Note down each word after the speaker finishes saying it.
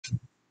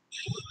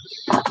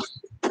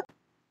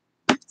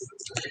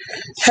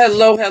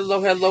Hello,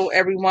 hello, hello,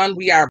 everyone.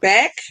 We are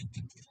back.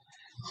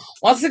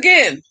 Once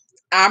again,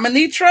 I'm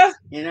Anitra.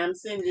 And I'm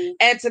Cindy.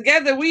 And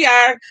together we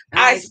are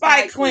I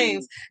Spy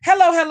Queens.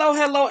 Hello, hello,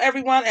 hello,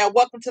 everyone, and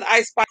welcome to the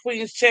I Spy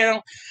Queens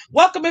channel.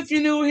 Welcome if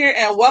you're new here,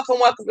 and welcome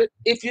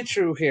if you're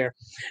true here.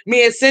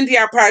 Me and Cindy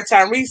are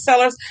part-time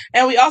resellers,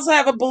 and we also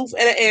have a booth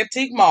at an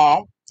antique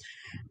mall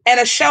and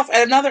a shelf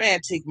at another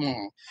antique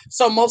mall.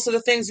 So most of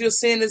the things you'll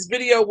see in this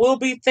video will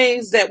be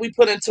things that we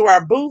put into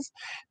our booth,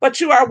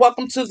 but you are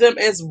welcome to them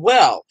as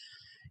well.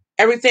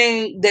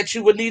 Everything that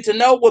you would need to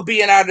know will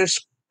be in our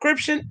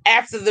description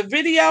after the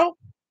video.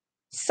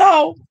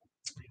 So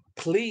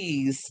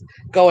please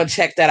go and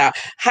check that out.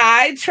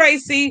 Hi,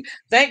 Tracy.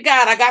 Thank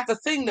God I got the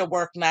thing to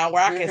work now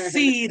where I can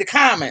see the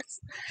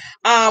comments.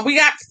 We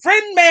got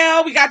friend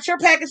mail. We got your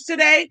package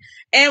today,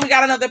 and we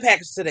got another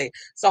package today.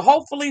 So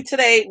hopefully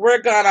today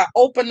we're going to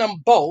open them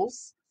both.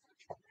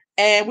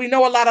 And we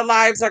know a lot of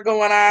lives are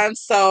going on,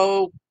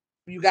 so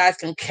you guys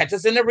can catch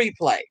us in the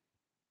replay.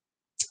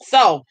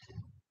 So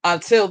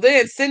until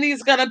then,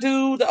 Cindy's going to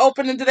do the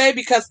opening today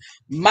because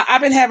I've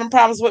been having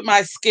problems with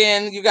my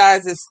skin. You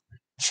guys, it's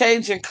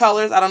changing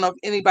colors. I don't know if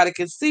anybody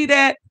can see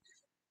that,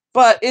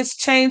 but it's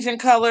changing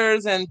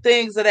colors and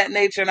things of that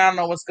nature, and I don't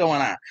know what's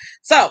going on.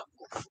 So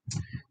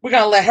we're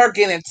going to let her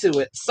get into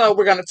it. So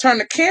we're going to turn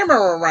the camera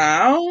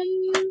around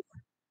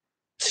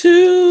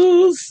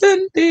to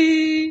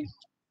Cindy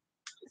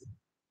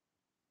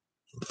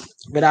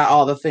without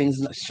all the things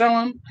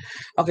showing.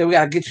 Okay, we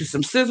got to get you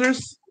some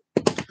scissors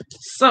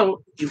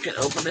so you can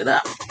open it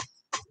up.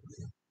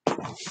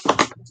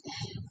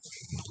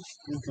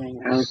 Okay,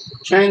 I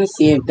was trying to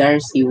see if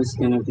Darcy was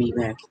going to be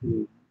back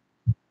here.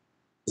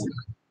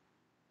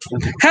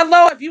 Okay.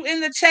 Hello, if you in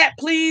the chat,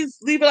 please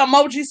leave an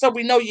emoji so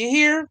we know you're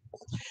here.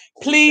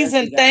 Please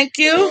and thank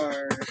you.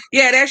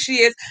 Yeah, there she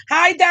is.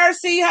 Hi,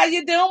 Darcy. How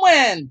you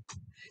doing?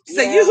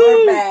 So yeah,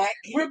 we're back.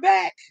 We're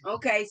back.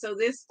 Okay, so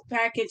this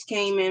package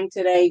came in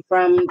today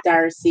from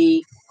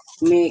Darcy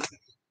McClain.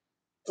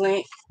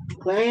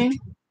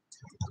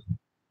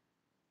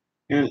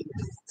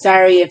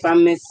 Sorry if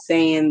I'm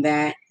missaying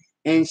that.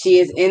 And she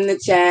is in the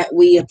chat.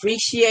 We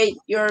appreciate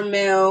your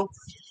mail.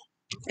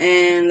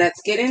 And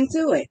let's get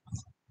into it.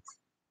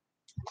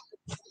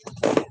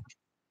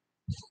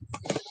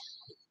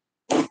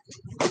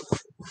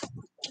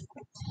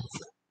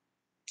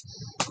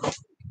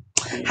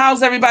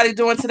 How's everybody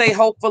doing today?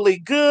 Hopefully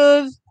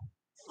good.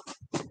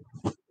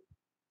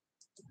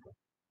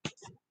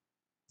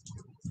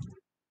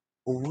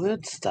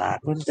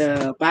 Woodstock.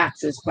 The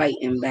box is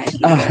fighting back, you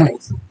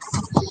guys.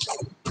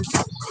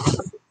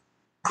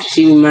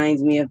 She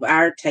reminds me of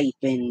our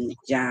taping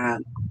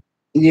job.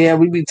 Yeah,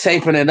 we be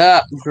taping it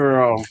up,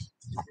 girl.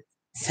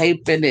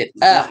 Taping it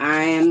up. But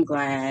I am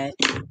glad.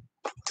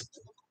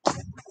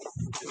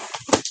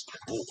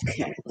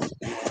 Okay.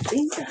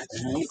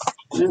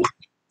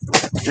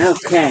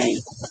 Okay.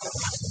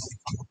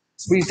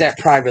 Read that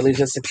privately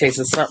just in case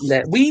it's something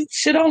that we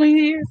should only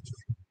hear.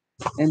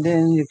 And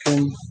then you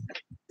can...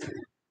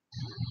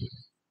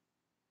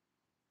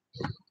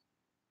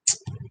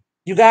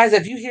 You guys,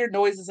 if you hear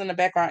noises in the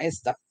background,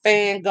 it's the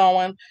fan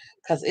going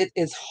because it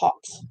is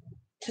hot.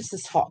 This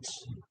is hot.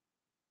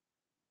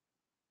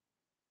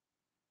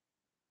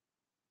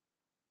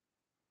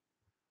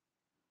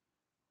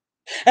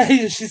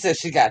 She said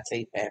she got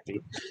tape happy.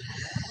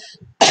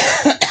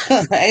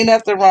 Ain't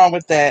nothing wrong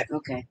with that.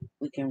 Okay,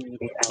 we can read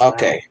it out loud.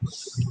 Okay.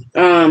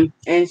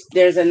 And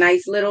there's a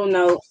nice little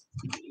note.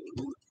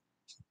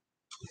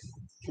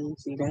 Can you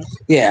see that?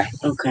 Yeah.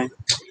 Okay.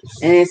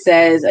 And it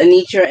says,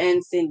 Anitra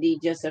and Cindy,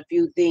 just a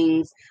few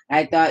things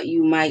I thought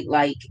you might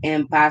like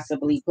and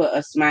possibly put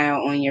a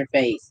smile on your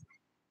face.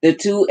 The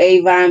 2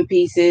 Avon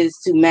pieces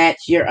to match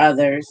your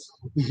others.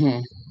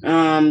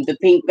 Mm-hmm. The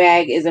pink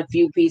bag is a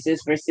few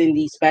pieces for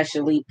Cindy,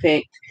 specially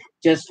picked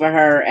just for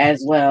her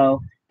as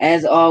well.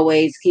 As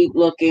always, keep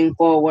looking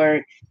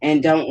forward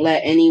and don't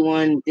let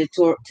anyone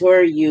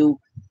detour you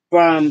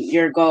from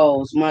your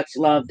goals. Much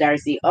love,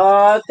 Darcy.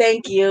 Oh,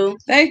 thank you.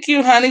 Thank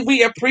you, honey.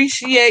 We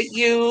appreciate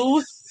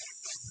you.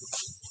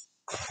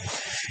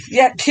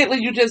 Yeah,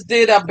 Kitley, you just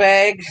did a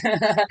bag.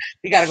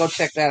 You got to go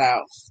check that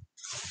out.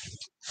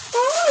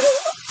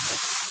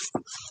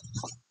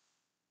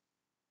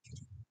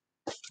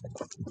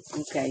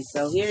 Okay,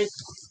 so here's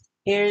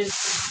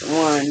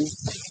one.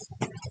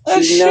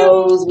 She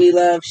knows we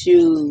love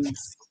shoes.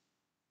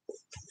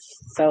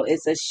 So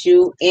it's a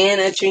shoe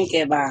and a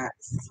trinket box.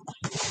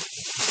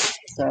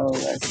 So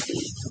let's see.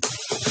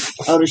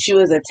 Oh, the shoe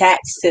is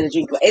attached to the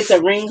trinket. It's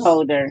a ring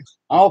holder.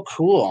 Oh,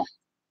 cool.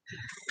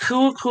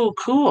 Cool, cool,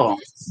 cool.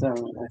 So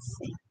let's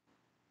see.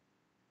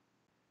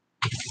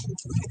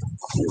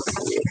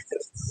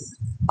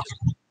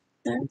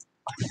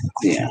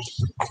 Yeah.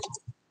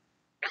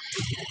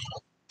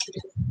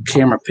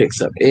 Camera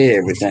picks up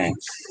everything.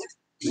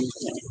 Okay.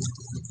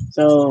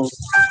 So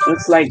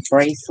looks like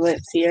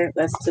bracelets here.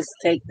 Let's just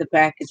take the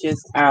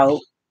packages out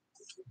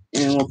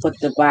and we'll put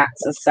the box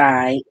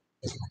aside.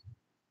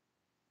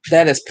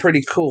 That is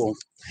pretty cool.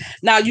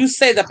 Now you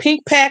say the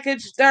pink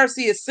package,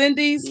 Darcy, is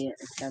Cindy's. Yeah.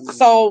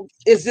 So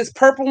is this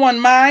purple one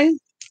mine?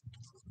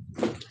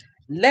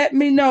 Let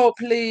me know,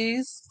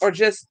 please, or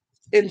just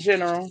in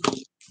general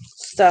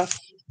stuff.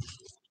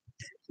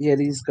 Yeah,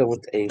 these go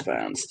with the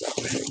Avon stuff.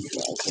 Here you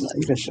go. Come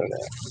on, you can show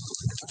that.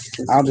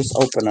 I'll just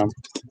open them.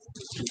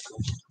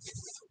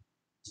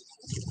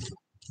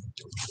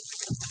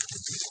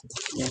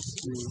 Yes,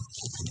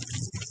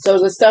 so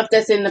the stuff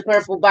that's in the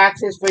purple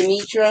box is for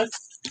Nitra.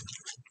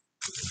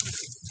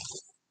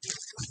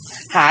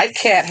 Hi,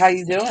 Kat. How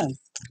you doing?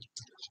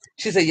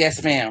 She said,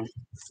 yes, ma'am.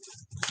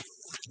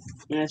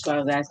 And that's why I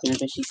was asking her,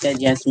 but she said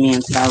yes,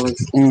 ma'am. So I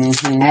was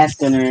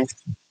asking her.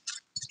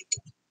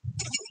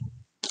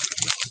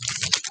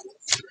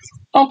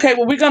 Okay,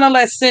 well, we're going to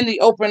let Cindy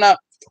open up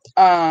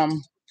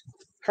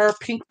her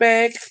pink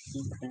bag.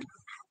 Okay.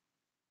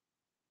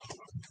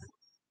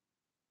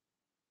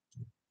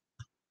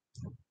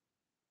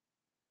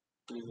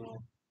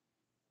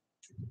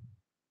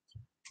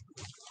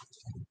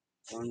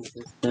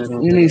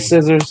 You need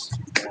scissors.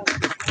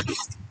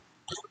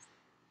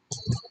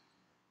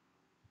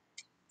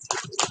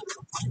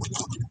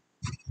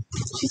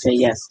 She said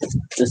yes.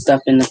 The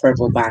stuff in the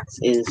purple box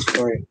is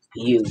for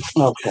you.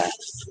 Okay.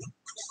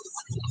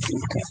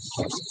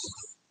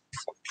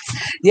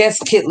 Yes,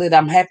 Kitlet,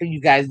 I'm happy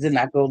you guys did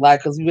not go live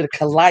because we would have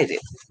collided.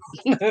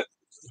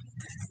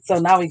 So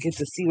now we get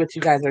to see what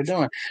you guys are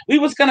doing. We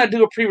was going to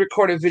do a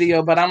pre-recorded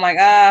video, but I'm like,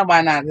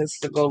 why not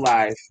just to go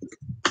live?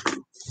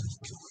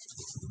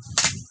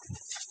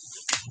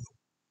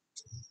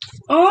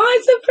 Oh,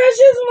 it's a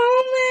precious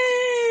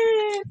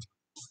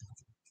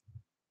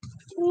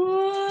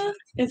moment.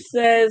 It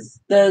says,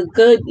 the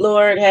good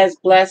Lord has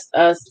blessed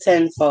us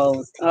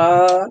tenfold.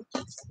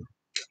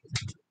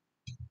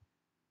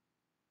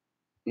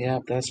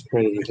 Yep, that's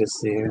pretty. You can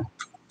see it.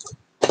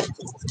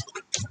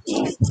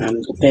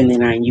 I'm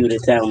depending on you to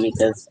tell me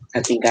because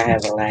I think I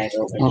have a lag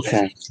over here.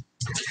 Okay.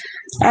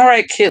 All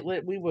right,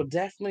 Kitlet. We will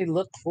definitely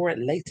look for it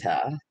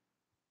later.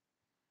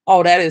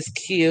 Oh, that is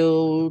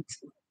cute.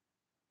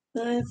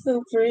 That's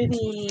so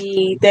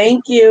pretty.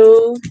 Thank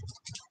you.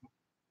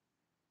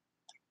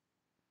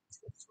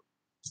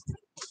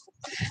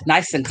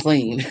 Nice and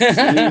clean.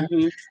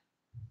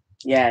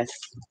 Yes.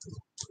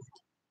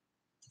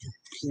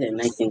 She said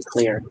nice and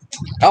clear.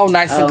 Oh,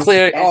 nice and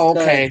clear. Oh,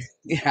 okay. Good.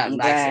 Yeah, I'm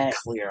nice glad. and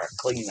clear.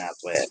 Clean up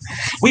with.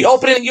 We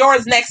opening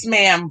yours next,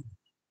 ma'am.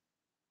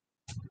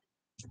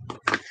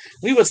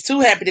 We was too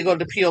happy to go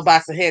to the P.O.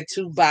 box and had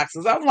 2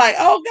 boxes. I'm like,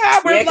 oh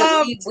God, we're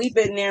loved. We've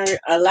been there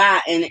a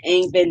lot and it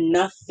ain't been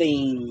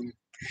nothing.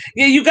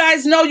 Yeah, you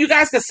guys know you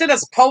guys can send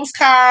us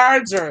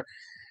postcards or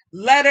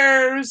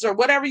letters or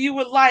whatever you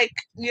would like.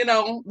 You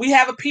know, we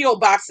have a P.O.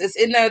 box. It's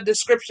in the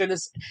description.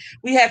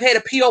 We have had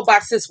a P.O.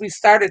 box since we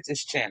started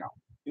this channel.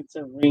 It's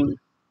a ring.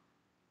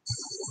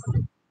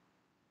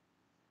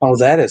 Oh,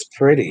 that is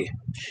pretty.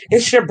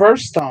 It's your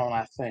birthstone,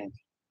 I think.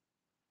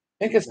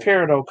 I think it's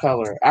peridot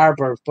color.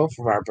 Both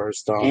of our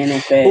birthstones. And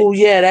it fits. Oh,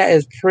 yeah, that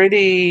is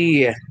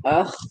pretty.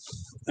 Oh,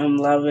 I'm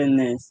loving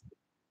this.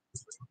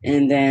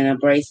 And then a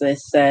bracelet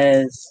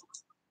says,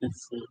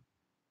 let's see.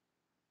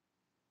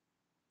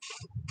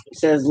 It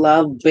says,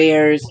 love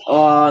bears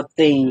all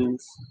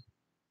things.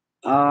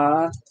 And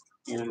I'm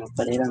going to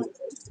put it on.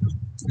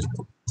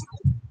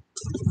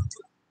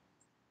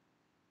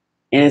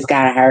 And it's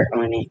got a heart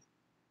on it.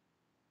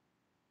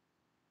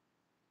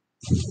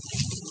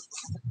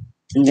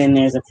 And then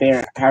there's a pair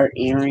of heart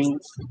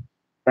earrings.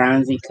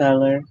 Bronzy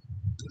color.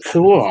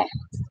 Cool.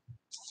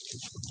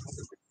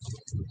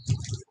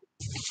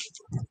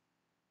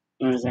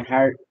 There's a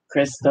heart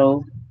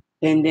crystal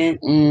pendant.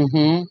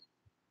 Mm-hmm.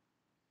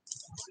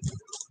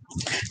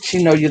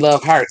 She know you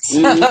love hearts.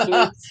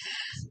 Mm-hmm.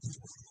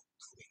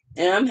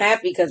 And I'm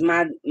happy because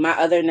my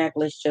other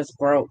necklace just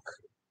broke.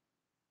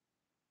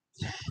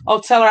 Oh,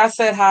 tell her I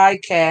said hi,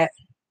 Kat.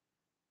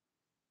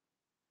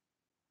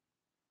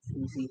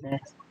 You see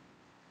that?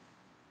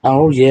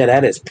 Oh, yeah,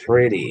 that is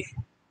pretty.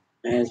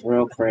 That is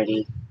real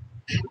pretty.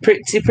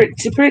 Pretty,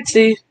 pretty,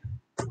 pretty.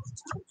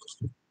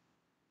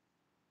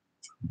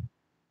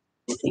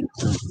 I think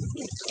so.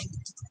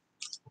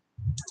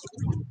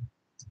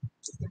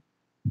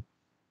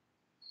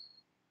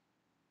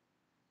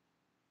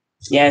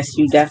 Yes,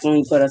 you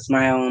definitely put a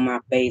smile on my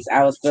face.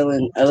 I was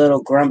feeling a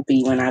little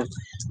grumpy when I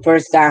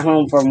first got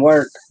home from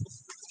work.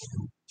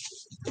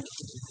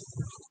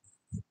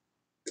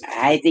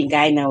 I think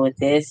I know what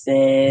this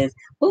is.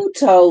 Who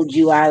told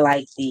you I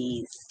like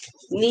these?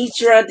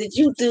 Nitra, did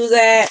you do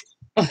that?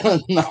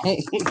 No.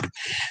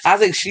 I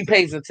think she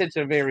pays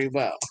attention very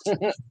well.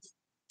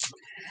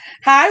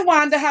 Hi,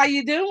 Wanda. How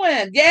you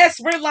doing? Yes,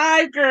 we're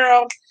live,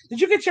 girl.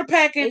 Did you get your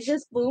package? It's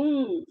just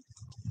boom.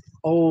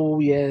 Oh,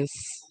 yes.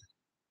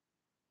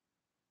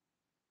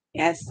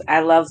 Yes,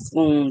 I love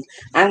spoons.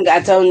 I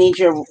told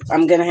Nitra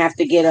I'm going to have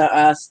to get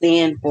a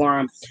stand for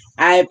him.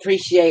 I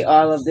appreciate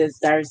all of this,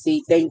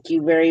 Darcy. Thank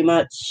you very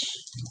much.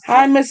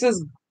 Hi, Mrs.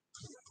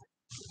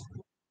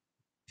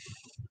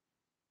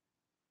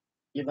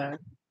 Yvonne?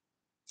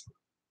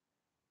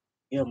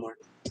 Gilmore.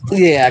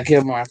 Yeah,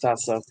 Gilmore. I thought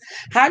so.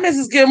 Hi,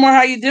 Mrs. Gilmore.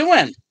 How you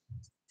doing?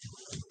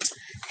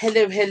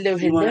 Hello, hello,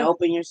 You want to hello.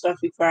 open your stuff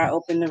before I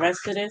open the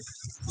rest of this?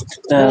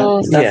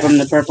 The stuff Yeah. from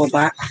the purple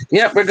box?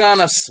 Yep, we're going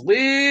to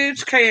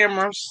switch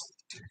cameras.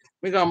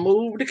 We're going to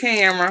move the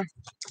camera.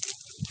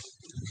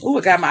 Ooh,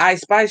 I got my I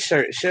Spy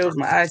shirt. It shows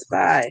my I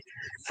Spy.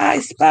 I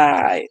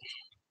Spy.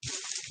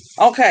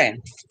 Okay.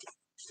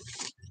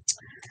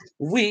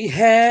 We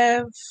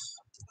have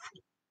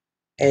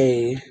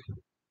a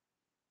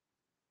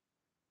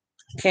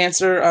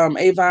Cancer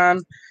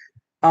Avon.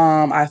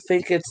 I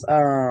think it's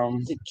a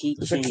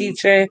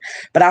keychain,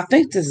 but I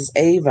think this is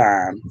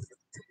Avon.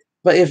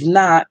 But if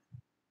not,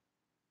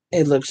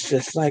 it looks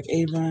just like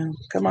Avon.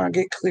 Come on,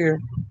 get clear.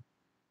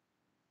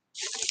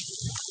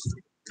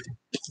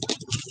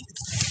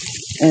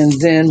 And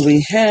then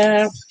we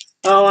have.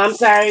 Oh, I'm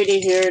sorry to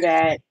hear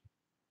that.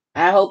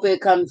 I hope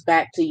it comes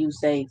back to you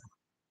safe.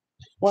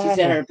 She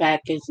said her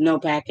package, no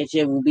package,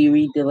 it will be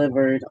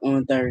redelivered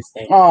on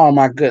Thursday. Oh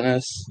my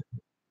goodness.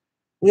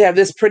 We have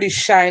this pretty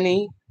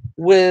shiny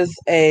with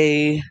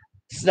a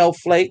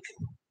snowflake.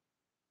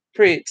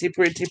 Pretty,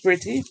 pretty,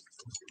 pretty.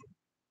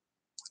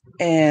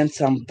 And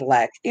some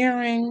black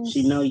earrings.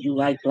 She know you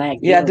like black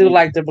jewelry. Yeah, I do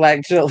like the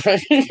black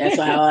jewelry. That's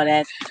why all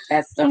that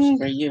stuff's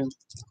for you.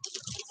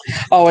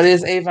 Oh, it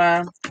is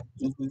Avon?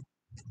 Mm-hmm.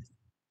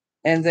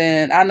 And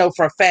then I know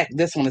for a fact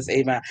this one is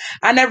Avon.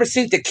 I never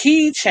seen the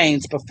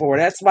keychains before.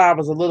 That's why I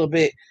was a little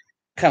bit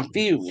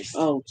confused.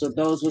 Oh, so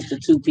those with the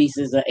 2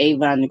 pieces of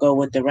Avon to go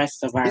with the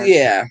rest of our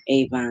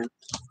Avon.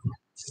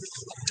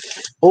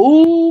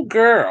 Ooh,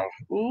 girl.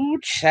 Ooh,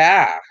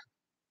 child.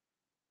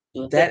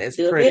 That is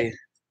pretty.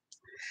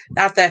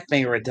 Not that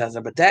finger it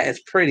doesn't, but that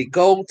is pretty.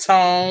 Gold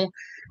tone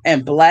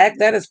and black.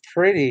 That is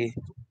pretty.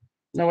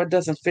 No, it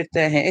doesn't fit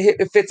that hand.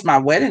 It fits my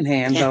wedding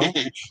hand, though.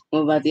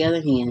 What about the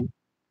other hand?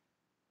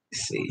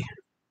 Let's see.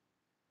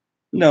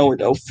 No, it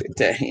don't fit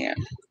that hand.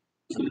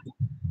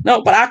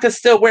 No, but I could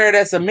still wear it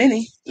as a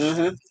mini.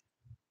 Mm-hmm.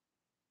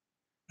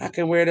 I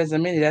can wear it as a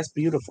mini. That's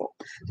beautiful.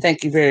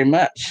 Thank you very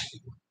much.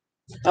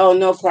 Oh,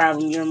 no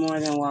problem. You're more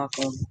than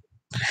welcome.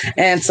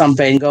 And some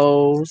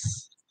bangles.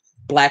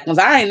 Black ones.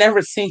 I ain't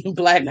never seen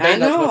black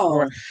bangles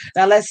before.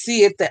 Now let's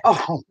see if they.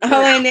 Oh,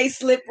 and they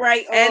slip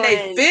right on. And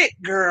they fit,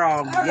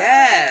 girl.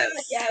 Yes.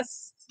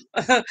 Yes.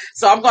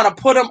 So I'm gonna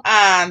put them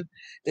on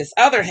this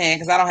other hand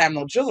because I don't have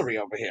no jewelry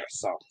over here.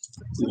 So.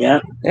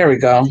 Yep. There we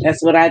go.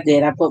 That's what I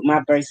did. I put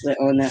my bracelet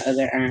on the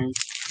other arm.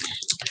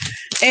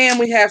 And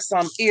we have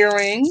some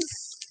earrings.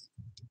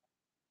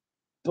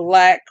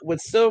 Black with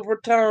silver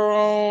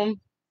tone.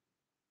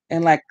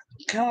 And like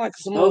kind of like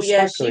some little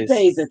sparklies. She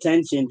pays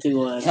attention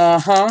to us.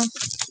 Uh-huh.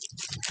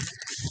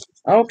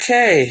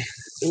 Okay.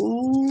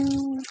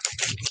 Ooh.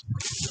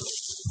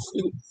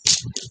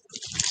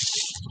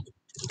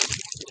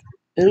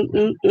 Ooh,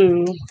 ooh,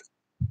 ooh.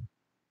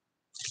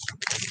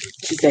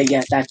 She said,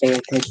 yes, I pay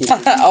attention.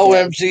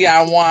 OMG,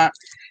 I want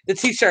the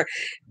t-shirt.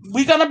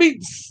 We're gonna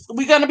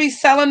be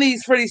selling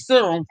these pretty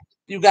soon,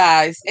 you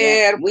guys.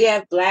 Yeah, and we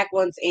have black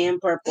ones and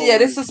purple. Yeah,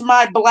 this is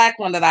my black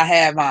one that I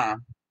have on.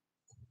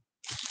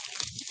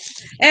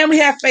 And we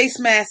have face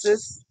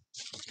masks,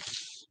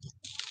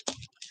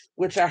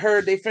 which I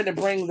heard they finna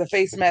bring the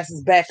face masks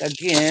back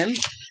again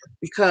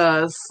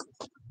because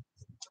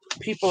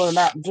people are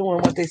not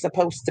doing what they're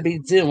supposed to be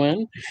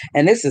doing.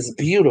 And this is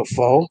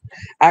beautiful.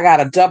 I got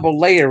to double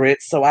layer it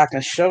so I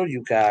can show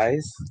you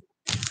guys.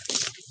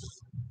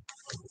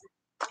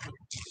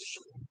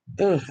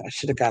 Ugh, I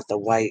should have got the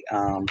white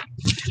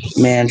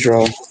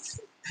mandrel.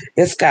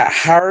 It's got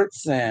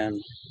hearts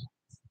and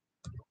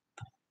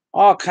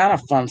all kind of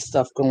fun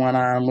stuff going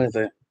on with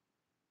it.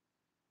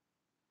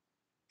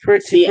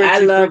 Pretty, I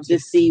love to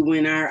see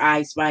when our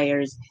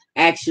iSpyers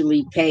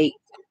actually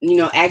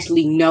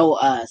actually know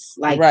us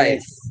like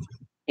this.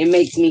 It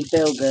makes me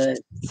feel good.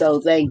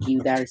 So thank you,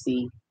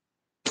 Darcy.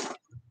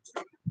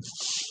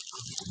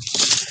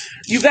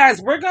 You guys,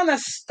 we're going to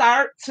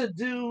start to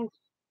do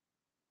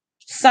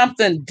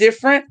something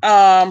different.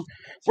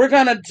 We're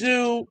going to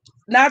do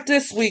not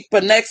this week,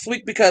 but next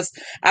week because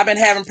I've been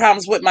having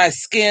problems with my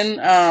skin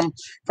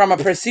from a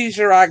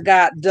procedure I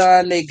got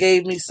done. They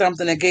gave me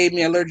something that gave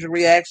me an allergic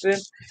reaction.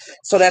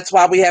 So that's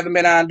why we haven't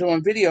been on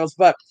doing videos.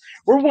 But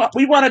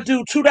we want to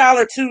do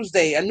 $2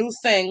 Tuesday, a new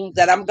thing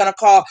that I'm going to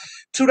call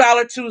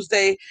 $2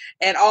 Tuesday.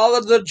 And all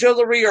of the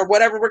jewelry or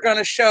whatever we're going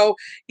to show,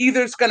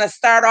 either it's going to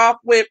start off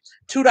with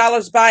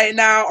 $2 buy it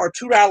now or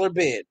 $2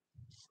 bid.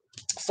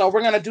 So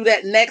we're going to do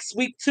that next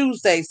week,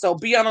 Tuesday. So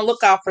be on the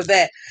lookout for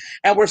that.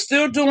 And we're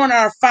still doing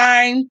our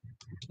Fine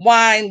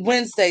Wine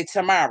Wednesday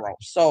tomorrow.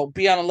 So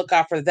be on the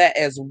lookout for that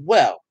as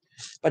well.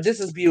 But this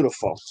is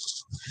beautiful.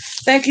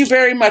 Thank you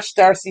very much,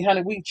 Darcy,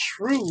 honey. We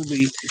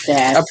truly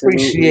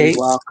appreciate.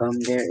 Welcome.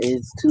 There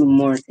is 2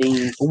 more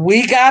things.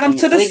 We got them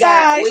to the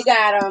side. We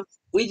got them.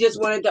 We just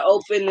wanted to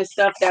open the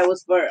stuff that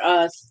was for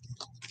us.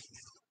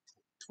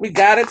 We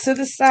got it to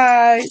the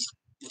side.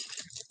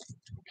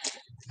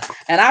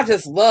 And I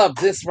just love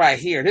this right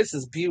here. This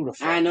is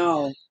beautiful. I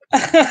know.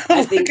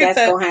 I think that's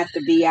going to have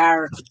to be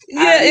our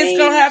it's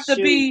going to have to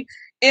be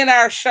in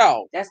our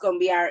show. That's gonna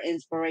be our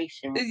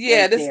inspiration.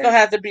 Yeah, right this is gonna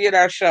have to be in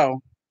our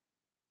show.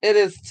 It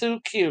is too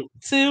cute.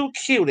 Too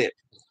cute.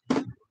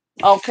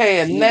 Okay,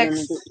 and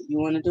next. You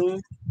want to do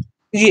them?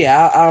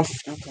 Yeah, I'll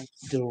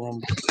do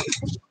them.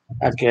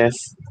 I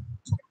guess.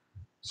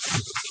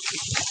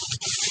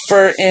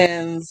 Fur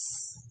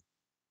ends.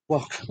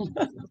 Welcome.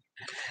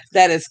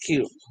 That is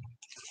cute.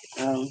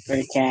 Oh, for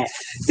the cat.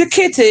 The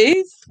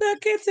kitties. The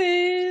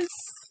kitties.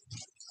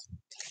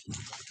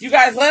 You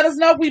guys, let us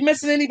know if we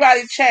missing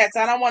anybody's chats.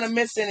 I don't want to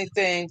miss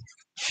anything.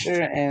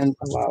 Sure, and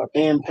a lot of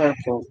and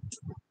purple.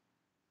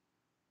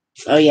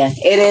 Oh yeah,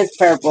 it is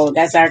purple.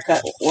 That's our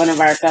one of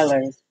our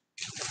colors.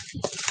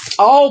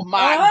 Oh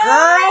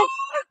my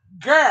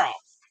girl.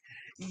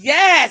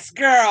 Yes,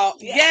 girl.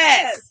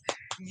 Yes.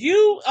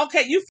 You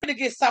finna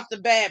get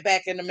something bad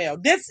back in the mail.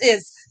 This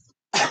is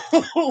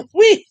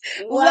we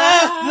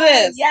love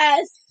this.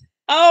 Yes.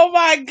 Oh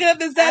my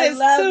goodness, that is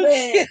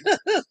too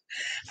cute.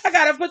 I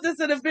gotta put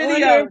this in a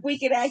video. I wonder if we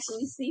could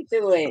actually see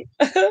through it.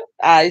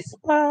 I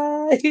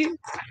spy.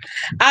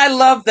 I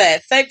love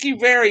that. Thank you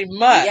very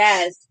much.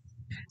 Yes.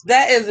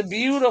 That is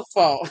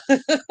beautiful.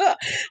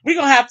 We're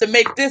gonna have to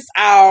make this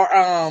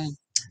our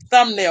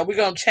thumbnail. We're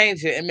gonna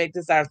change it and make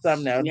this our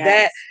thumbnail. Yes.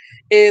 That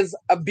is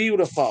a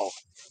beautiful.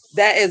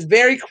 That is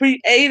very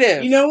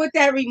creative. You know what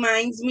that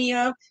reminds me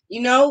of?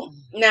 You know,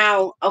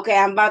 now, okay,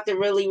 I'm about to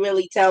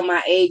really tell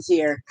my age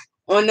here.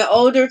 On the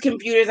older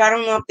computers, I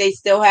don't know if they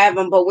still have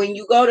them, but when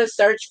you go to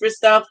search for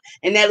stuff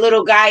and that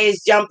little guy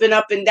is jumping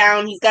up and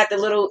down, he's got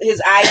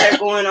his eyes are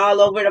going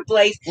all over the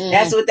place.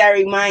 That's what that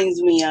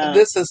reminds me of.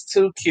 This is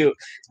too cute.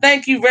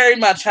 Thank you very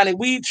much, honey.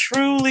 We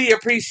truly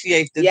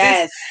appreciate this.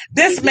 Yes.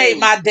 This made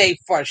my day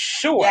for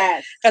sure.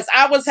 Yes. Because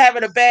I was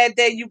having a bad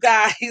day, you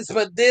guys,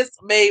 but this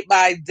made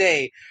my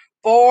day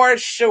for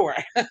sure.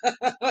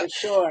 For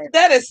sure.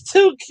 That is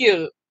too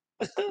cute.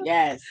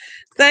 Yes.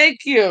 Thank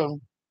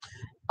you.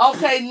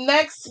 Okay,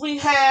 next we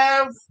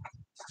have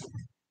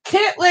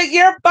Kitlet.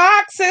 Your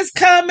box is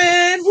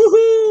coming.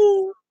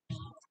 Woohoo!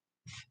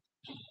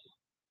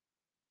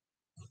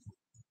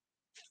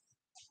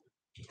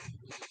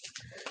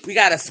 We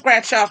gotta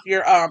scratch off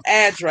your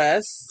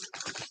address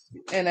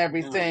and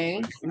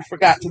everything. We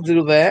forgot to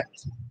do that.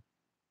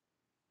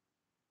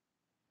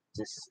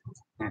 Just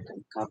not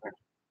gonna cover.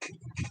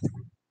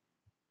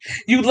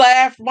 You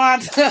laughed,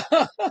 Wanda.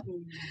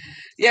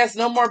 Yes,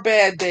 no more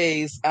bad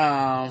days.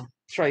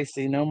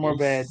 Tracy, no more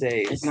bad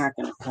days. It's not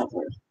gonna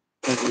cover.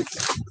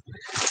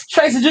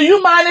 Tracy, do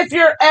you mind if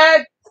you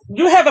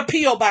have a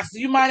P.O. box? Do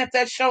you mind if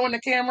that's showing the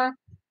camera?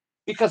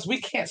 Because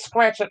we can't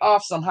scratch it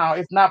off somehow.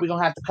 If not, we're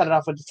gonna have to cut it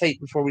off with the tape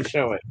before we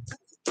show it.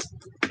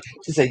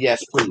 She said,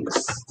 yes,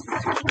 please.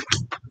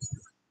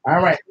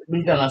 All right,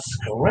 we're gonna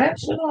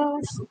scratch it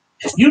off.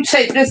 You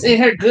take this in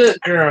here good,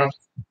 girl.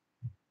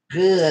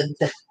 Good.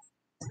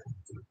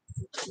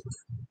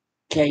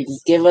 Okay,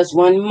 just give us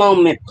one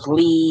moment,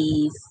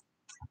 please.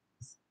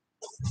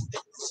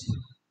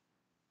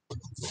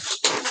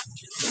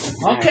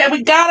 Okay,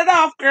 we got it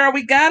off, girl.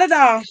 We got it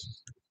off.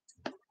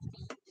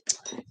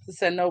 She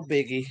said no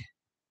biggie.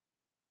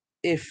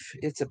 If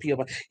it's a P.O.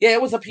 box. Yeah,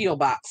 it was a P.O.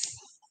 box.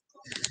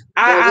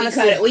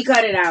 Honestly, we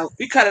cut it out.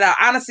 We cut it out.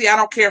 Honestly, I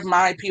don't care if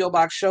my P.O.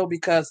 box show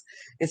because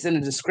it's in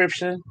the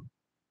description.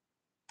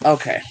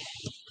 Okay.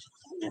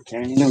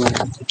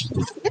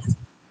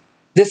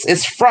 This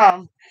is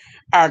from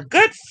our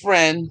good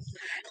friend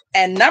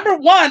and number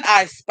one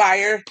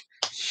iSpire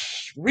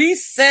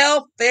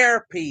Resale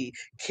Therapy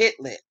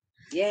Kitlet.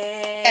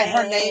 Yay. And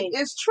her name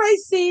is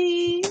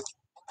Tracy.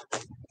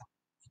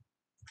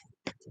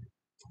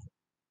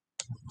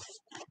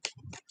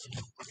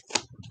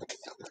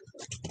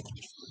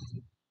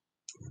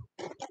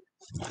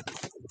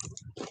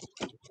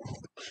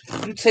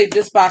 You tape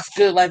this box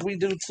good like we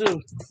do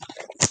too.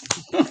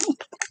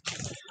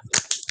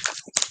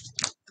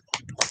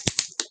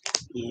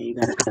 Yeah, you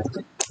gotta cut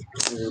it.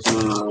 It's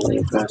going all the way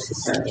across the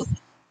side.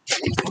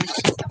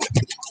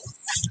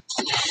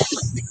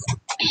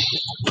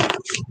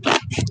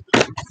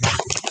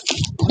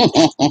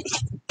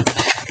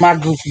 My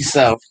goofy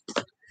self.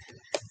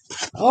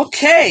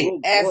 Okay,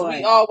 as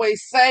we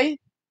always say,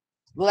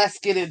 let's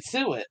get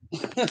into it.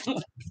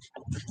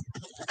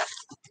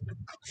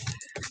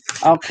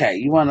 Okay,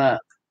 you want to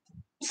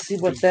see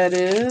what that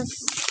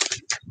is?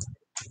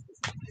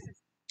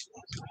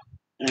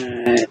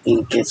 I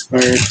think it's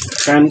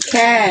from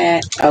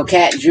Cat. Oh,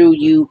 Cat drew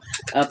you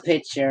a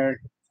picture.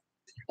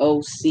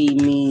 OC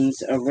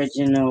means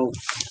original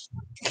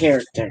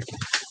character.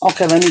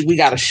 Okay, we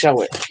gotta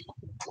show it.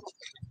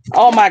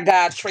 Oh my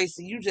God,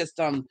 Tracy, you just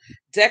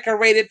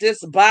decorated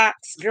this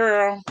box,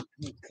 girl.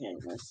 Okay,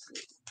 let's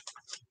see.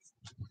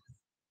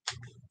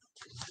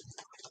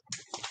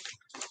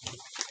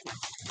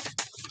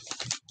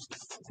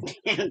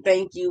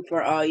 Thank you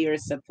for all your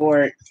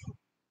support.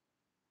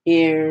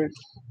 Here,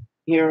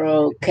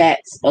 Hero,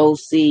 Cats,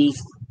 OC.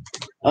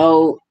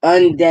 Oh,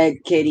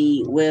 Undead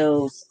Kitty,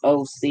 Wills,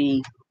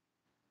 OC.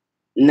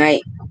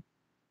 Night,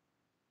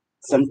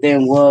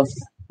 something Wolf,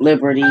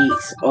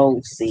 Liberties,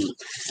 OC.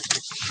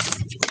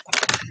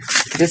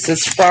 This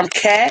is from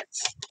Cat.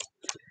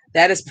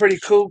 That is pretty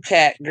cool,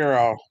 Cat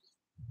girl.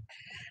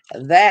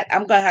 That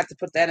I'm gonna have to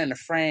put that in the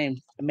frame,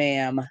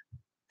 ma'am.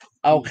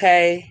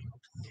 Okay.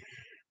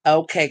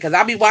 Okay, because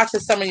I'll be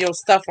watching some of your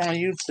stuff on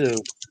YouTube.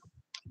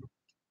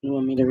 You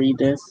want me to read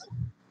this?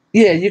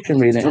 Yeah, you can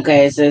read it.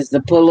 Okay, it says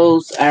the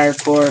pillows are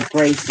for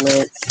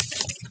bracelets.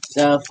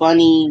 The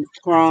funny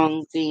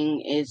prong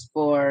thing is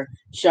for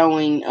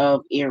showing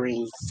of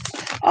earrings.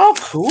 Oh,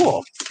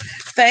 cool.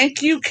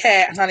 Thank you,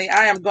 Cat, honey.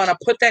 I am going to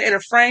put that in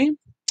a frame,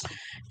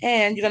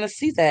 and you're going to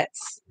see that.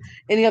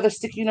 Any other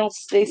sticky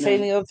notes? They say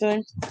any other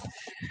thing?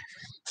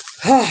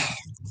 I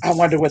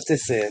wonder what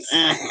this is.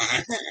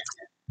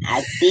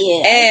 I see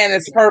it. And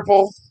it's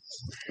purple.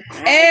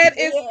 And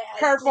it's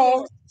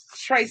purple.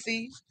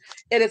 Tracy,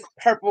 it is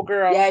purple,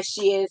 girl. Yes,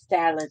 she is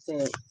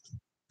talented.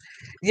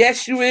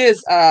 Yes, you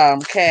is,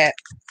 Cat.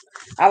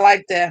 I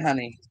like that,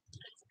 honey.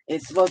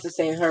 It's supposed to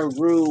say her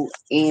Rue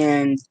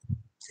and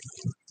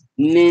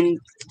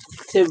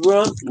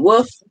Mintibra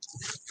Wolf.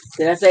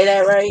 Did I say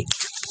that right?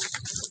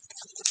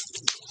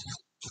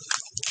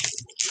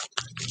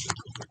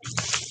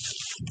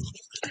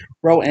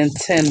 Row and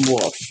 10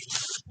 Wolf.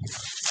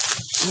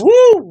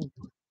 Woo!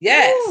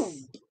 Yes. Woo.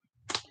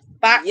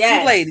 Foxy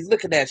ladies,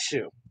 look at that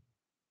shoe.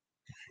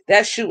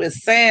 That shoe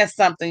is saying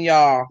something,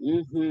 y'all.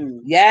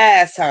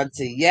 Yes,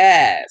 hunty.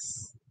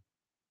 Yes.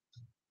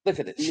 Look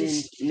at it.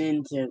 She's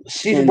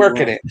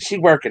working it. She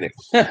working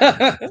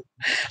it.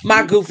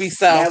 My goofy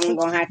self. That one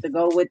gonna have to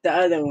go with the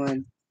other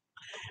one.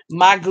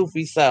 My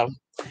goofy self.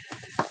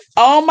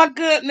 Oh my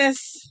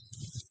goodness.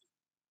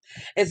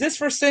 Is this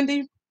for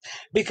Cindy?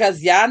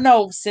 Because y'all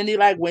know Cindy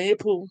like Winnie the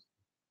Pooh.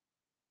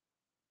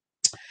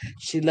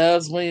 She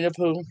loves Winnie the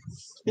Pooh.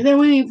 Is there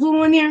Winnie the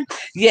Pooh in here?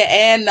 Yeah,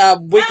 and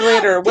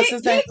Wiglet or what's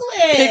his name?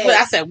 Piglet.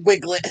 I said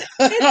Wiglet.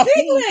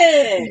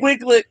 It's Piglet.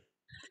 Wiglet.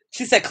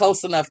 She said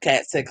close enough,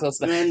 Cat said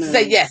close enough. She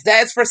said yes,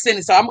 that is for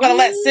Cindy. So I'm going to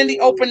let Cindy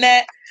open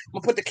that. I'm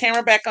going to put the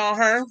camera back on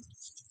her.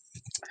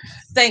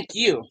 Thank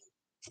you.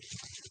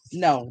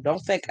 No, don't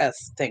thank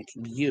us. Thank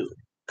you.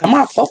 Come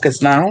on,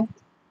 focus now.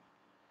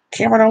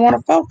 Camera don't want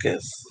to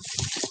focus.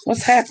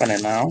 What's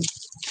happening now?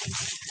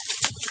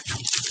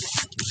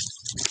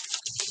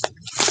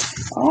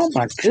 Oh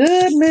my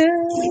goodness.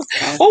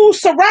 Oh,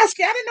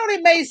 Swarovski. I didn't know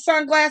they made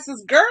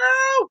sunglasses,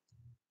 girl.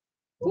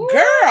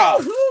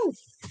 Girl.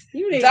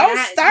 Don't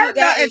start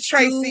nothing,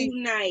 Tracy.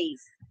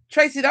 Nice.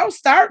 Tracy, don't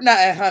start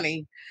nothing,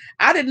 honey.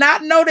 I did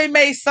not know they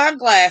made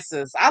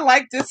sunglasses. I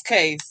like this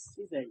case.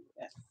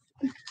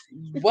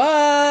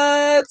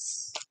 What?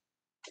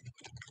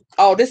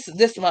 Oh,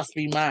 this must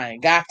be mine.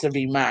 Got to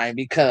be mine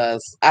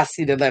because I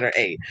see the letter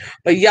A.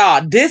 But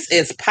y'all, this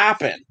is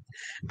popping.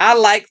 I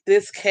like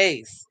this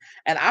case.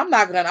 And I'm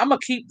gonna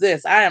keep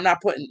this. I am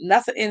not putting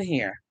nothing in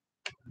here.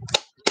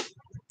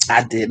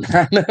 I did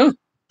not know.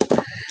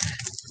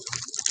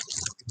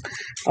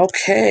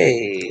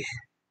 Okay.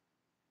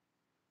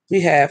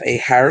 We have a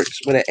heart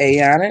with an A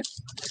on it.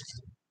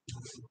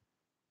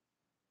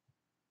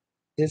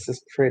 This is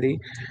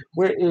pretty.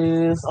 Where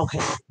is,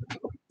 okay.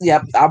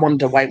 Yep, I wanted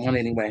the white one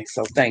anyway,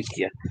 so thank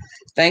you.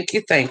 Thank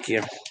you, thank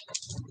you.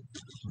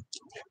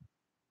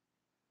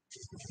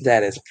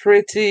 That is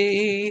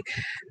pretty.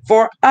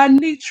 For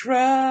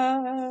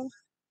Anitra.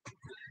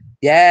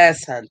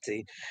 Yes,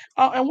 hunty.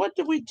 Oh, and what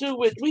did we do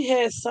with, we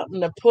had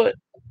something to put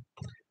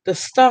the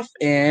stuff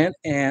in,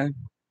 and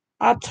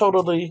I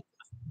totally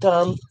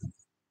done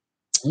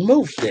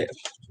moved it.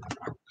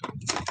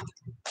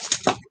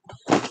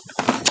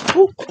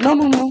 Ooh,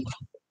 no.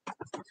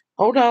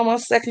 Hold on 1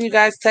 second, you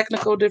guys.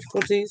 Technical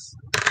difficulties.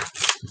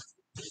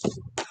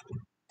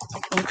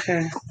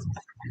 Okay.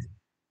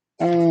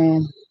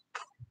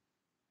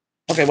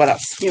 Okay, what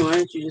else? Yeah, why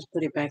don't you just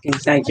put it back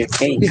inside your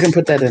case? You can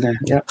put that in there.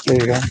 Yep, there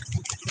you go.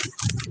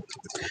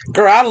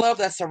 Girl, I love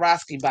that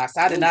Swarovski box.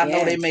 I did not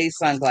know they made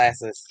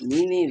sunglasses.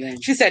 Me neither.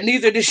 She said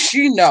neither did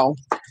she know.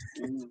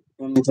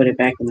 Let me put it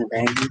back in the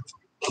bag.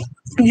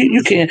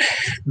 You can.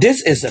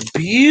 This is a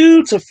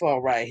beautiful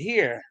right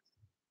here.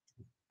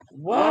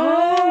 What?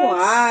 Oh,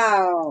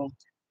 wow.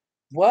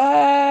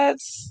 What?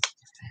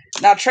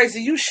 Now,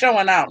 Tracy, you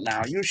showing out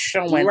now. You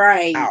showing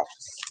out.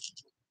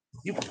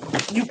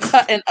 You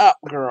cutting up,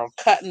 girl.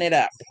 Cutting it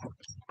up.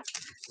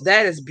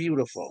 That is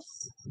beautiful.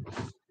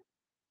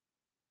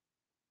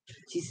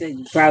 She said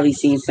you probably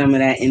seen some of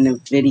that in the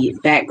video,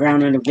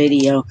 background of the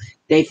video.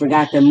 They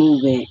forgot to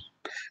move it.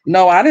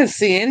 No, I didn't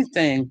see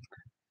anything.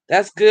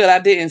 That's good. I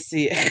didn't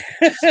see it.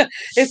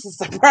 It's a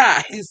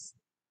surprise.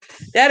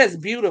 That is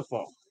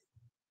beautiful.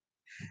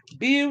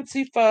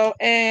 Beautiful.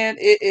 And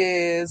it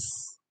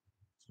is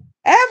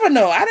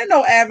Avenue. I didn't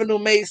know Avenue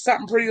made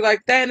something pretty like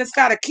that. And it's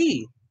got a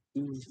key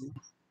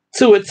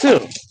to it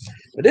too.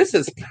 But this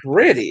is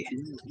pretty.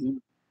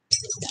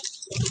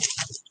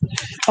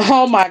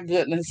 Oh my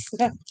goodness.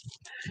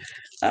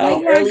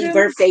 Like early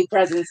birthday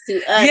presents to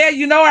us. Yeah,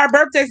 you know our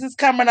birthdays is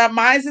coming up.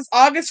 Mine's is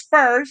August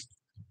 1st.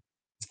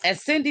 And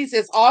Cindy's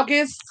is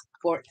August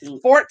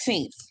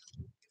 14th.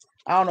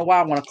 I don't know why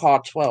I want to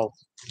call 12.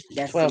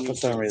 That's 12 for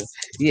some reason.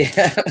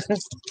 Yeah.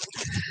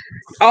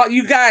 All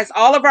you guys,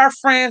 all of our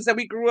friends that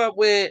we grew up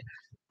with,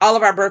 all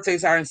of our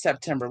birthdays are in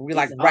September. We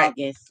like right.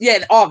 August. Yeah,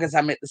 in August,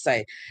 I meant to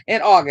say.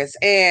 In August.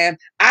 And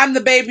I'm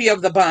the baby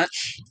of the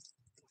bunch.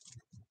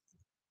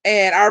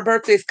 And our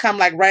birthdays come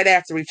like right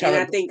after each other.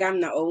 And I think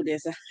I'm the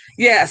oldest.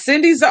 Yeah,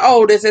 Cindy's the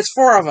oldest. It's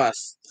 4 of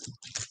us.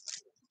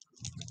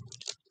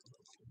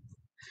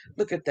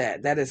 Look at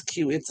that. That is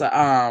cute. It's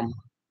a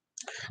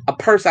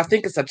purse. I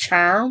think it's a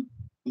charm.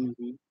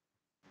 Mm-hmm.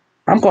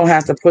 I'm gonna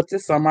have to put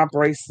this on my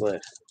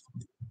bracelet.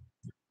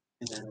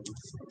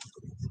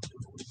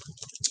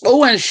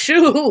 Oh, and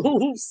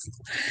shoes.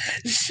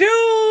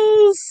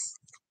 Shoes.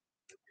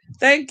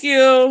 Thank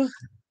you.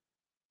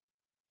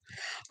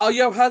 Oh,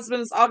 your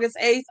husband is August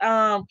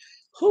 8th.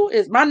 Who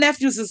is my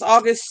nephew's is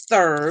August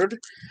 3rd.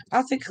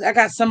 I think I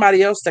got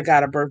somebody else that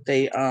got a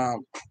birthday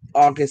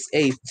August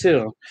 8th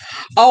too.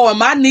 Oh, and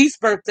my niece's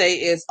birthday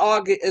is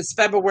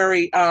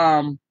February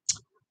 19th,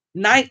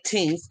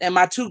 and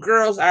my 2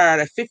 girls are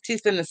the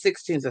 15th and the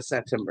 16th of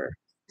September.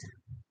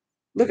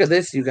 Look at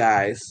this, you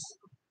guys.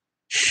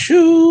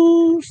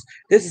 Shoes.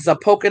 This is a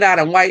polka dot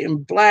and white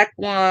and black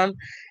one,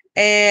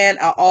 and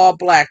an all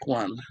black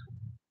one.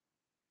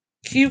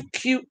 Cute,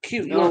 cute,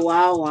 cute. Oh,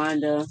 wow,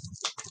 Wanda.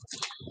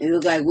 It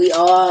looks like we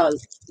all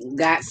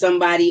got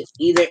somebody,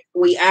 either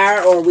we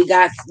are or we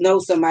know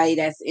somebody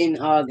that's in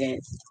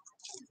August.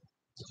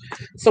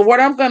 So what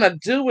I'm going to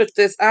do with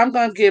this, I'm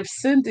going to give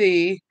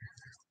Cindy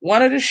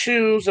one of the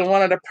shoes and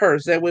one of the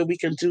purse. That way we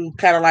can do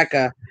kind of like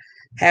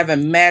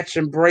having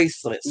matching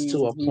bracelets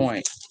to a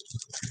point.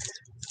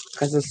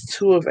 Because it's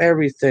 2 of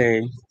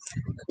everything.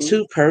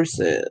 2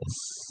 purses.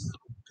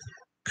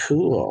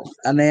 Cool.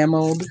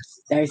 Enameled.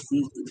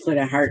 Darcy put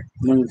a heart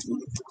emoji.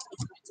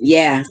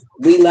 Yeah,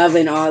 we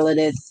loving all of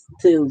this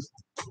too.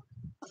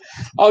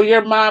 Oh,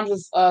 your mom's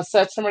is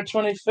September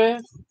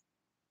 25th?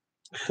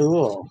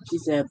 Cool. She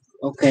said,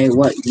 okay,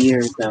 what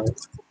year though?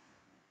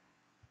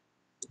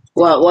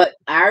 What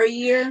our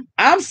year?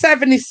 I'm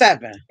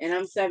 77. And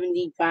I'm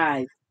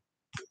 75.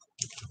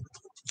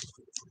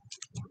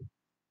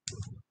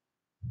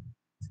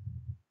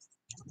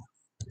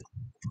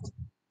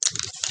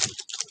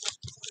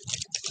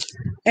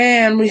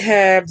 And we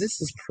have,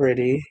 this is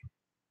pretty.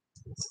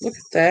 Look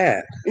at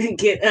that.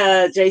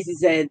 Tracy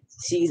said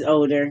she's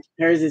older.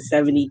 Hers is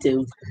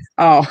 72.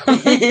 Oh,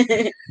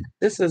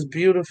 this is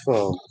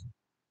beautiful.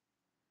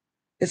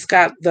 It's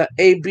got the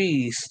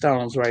AB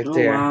stones right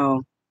there.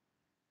 Wow.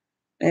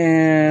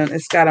 And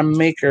it's got a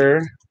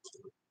maker.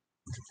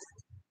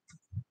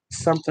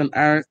 Something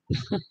art.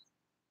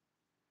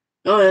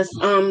 Oh, it's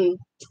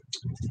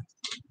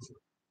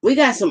we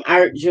got some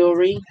art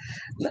jewelry.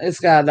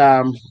 It's got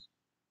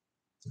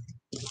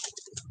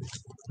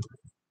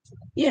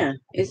yeah,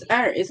 it's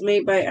art. It's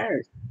made by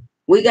art.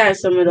 We got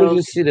some of those. Will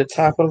you see the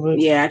top of it?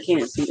 Yeah, I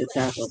can't see the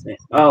top of it.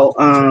 Oh,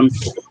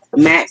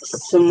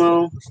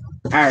 Maximo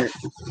art.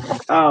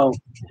 Oh,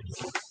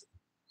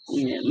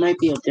 yeah, it might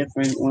be a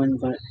different one,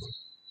 but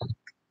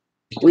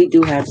we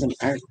do have some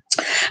art.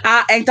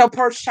 Ain't those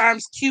purse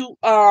charms cute,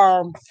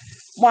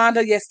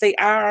 Wanda? Yes, they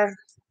are.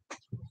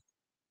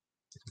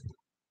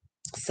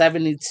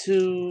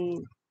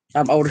 72.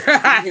 I'm older.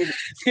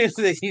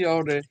 You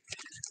older.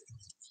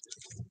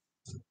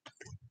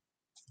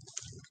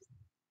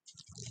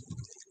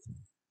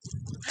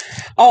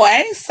 Oh, I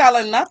ain't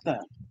selling nothing.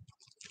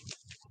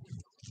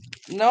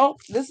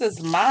 Nope, this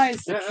is mine.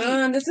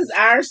 This is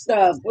our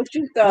stuff. What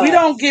you thought? We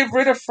don't get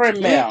rid of friend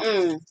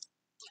mail.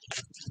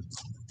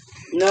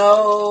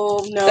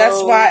 No.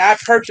 That's why I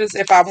purchase.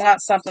 If I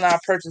want something, I'll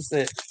purchase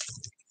it.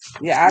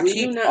 Yeah, I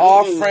keep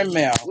all friend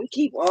mail. We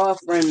keep all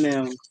friend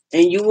mail.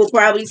 And you will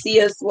probably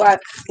see us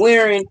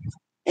wearing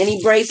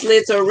any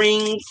bracelets or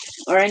rings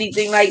or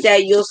anything like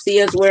that. You'll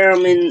see us wear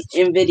them in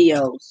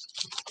videos.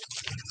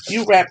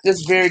 You wrap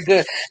this very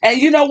good.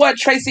 And you know what,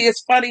 Tracy?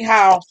 It's funny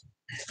how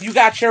you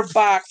got your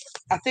box,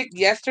 I think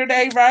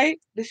yesterday, right?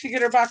 Did she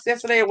get her box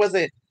yesterday, or was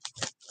it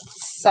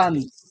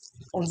Sunday?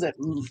 Or was it?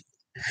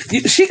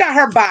 She got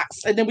her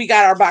box, and then we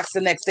got our box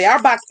the next day.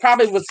 Our box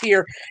probably was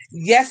here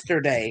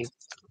yesterday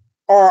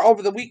or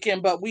over the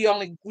weekend, but we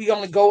only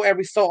go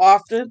every so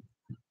often.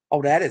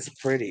 Oh, that is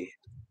pretty.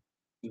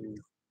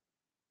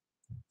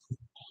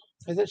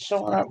 Is it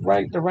showing up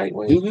the right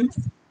way?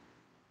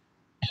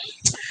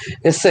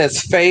 It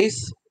says faith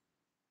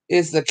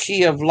is the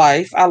key of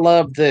life. I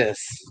love this.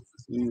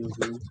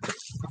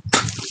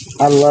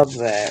 I love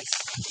that.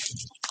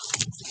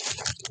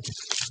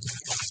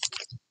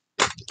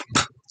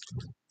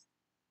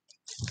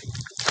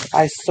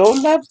 I so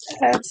love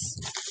that.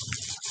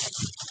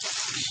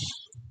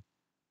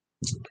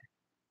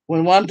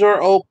 When one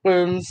door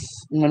opens,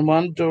 when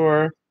one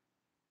door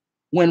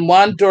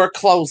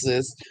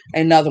closes,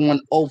 another one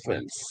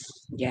opens.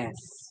 Yes.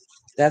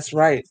 That's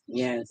right.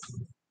 Yes.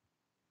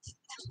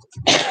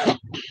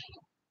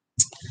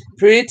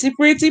 Pretty,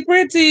 pretty,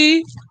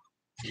 pretty.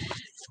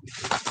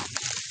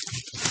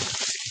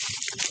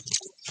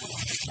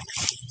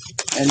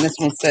 And this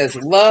one says,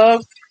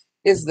 love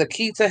is the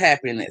key to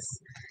happiness.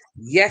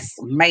 Yes,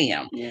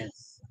 ma'am. Yes.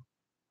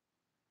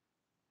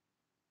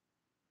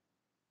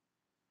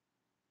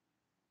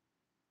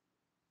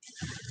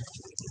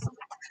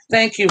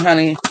 Thank you,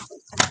 honey.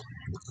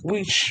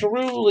 We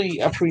truly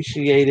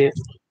appreciate it.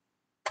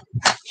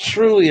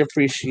 Truly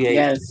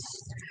appreciate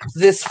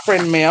this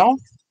friend mail.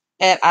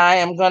 And I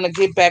am going to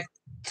get back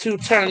to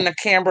turning the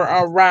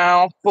camera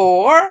around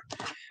for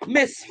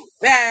Miss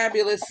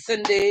Fabulous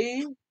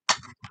Cindy.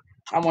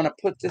 I want to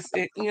put this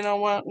in. You know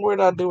what? What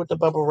did I do with the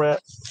bubble wrap?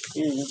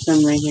 Yeah, there's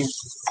some right here.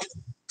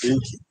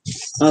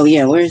 Oh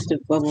yeah, where's the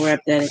bubble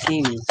wrap that it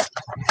came in?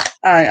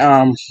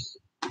 I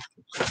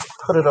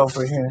put it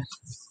over here.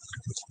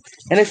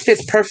 And it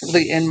fits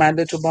perfectly in my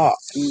little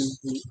box.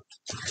 Mm-hmm.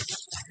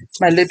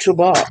 My little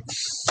box.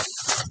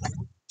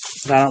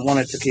 But I don't want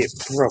it to get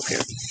broken.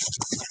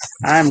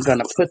 I'm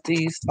gonna put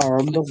these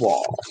on the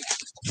wall.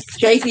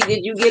 Tracy,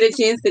 did you get a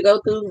chance to go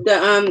through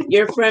the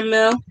your friend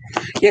mail?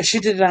 Yeah, she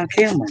did it on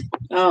camera.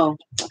 Oh,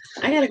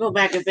 I gotta go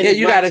back and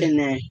finish watching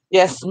that.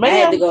 Yes, ma'am. I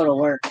had to go to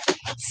work.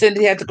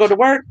 Cindy had to go to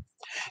work.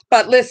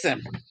 But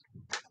listen,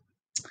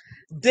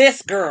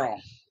 this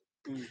girl,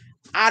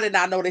 I did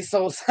not know they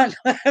sold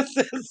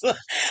sunglasses.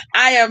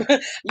 I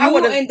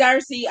would and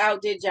Darcy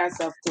outdid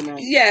yourself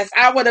tonight. Yes,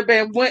 I would have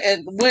been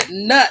went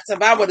nuts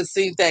if I would have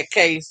seen that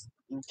case.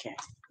 Okay.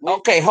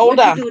 Okay, hold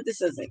on. What you do with the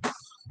scissors?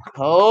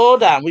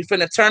 Hold on. We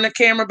finna turn the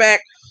camera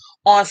back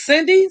on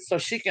Cindy so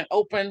she can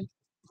open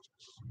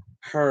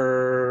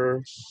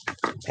her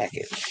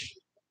package.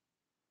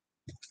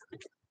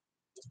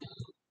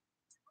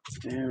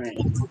 All right.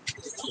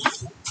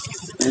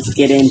 Let's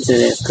get into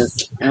this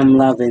because I'm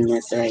loving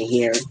this right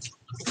here.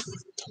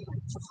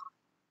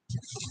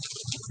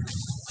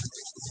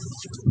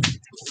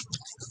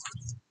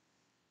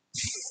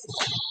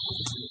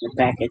 The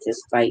package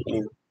is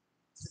fighting.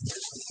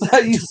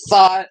 You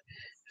saw it.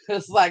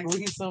 It's like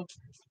recent.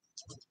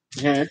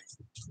 Huh?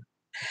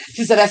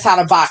 She said that's how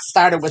the box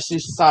started when she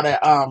saw the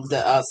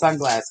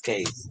sunglass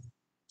case.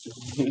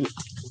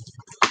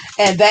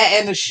 And that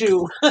and the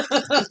shoe.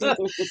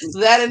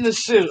 That and the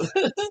shoe.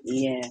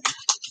 Yeah.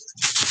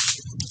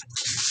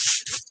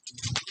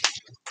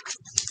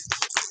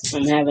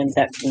 I'm having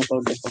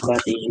technical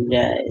difficulties, you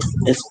guys.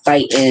 It's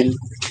fighting.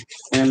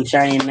 And I'm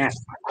trying not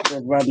to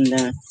rub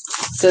the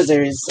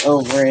scissors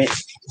over it.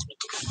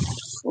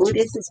 Oh,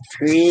 this is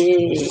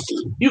pretty.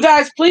 You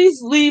guys,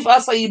 please leave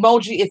us an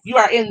emoji if you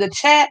are in the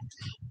chat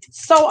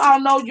so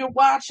I'll know you're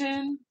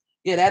watching.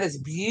 Yeah, that is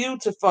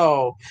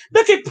beautiful.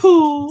 Look at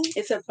Pooh.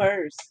 It's a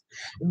purse.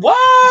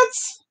 What?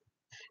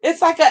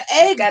 It's like an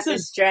egg. It's got the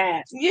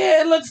strap.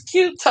 Yeah, it looks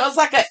cute. So it's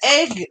like an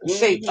egg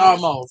shaped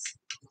almost.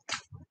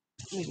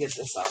 Let me get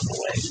this out of the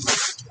way.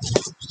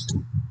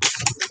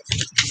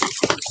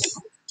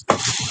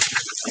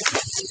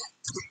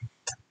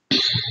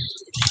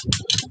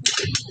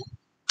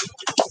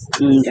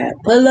 Got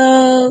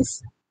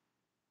pillows.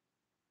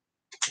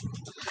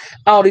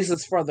 Oh, these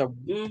is for the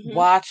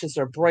watches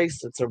or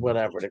bracelets or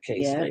whatever the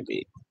case may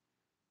be.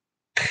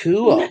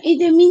 Cool.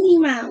 It's a Minnie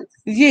Mouse.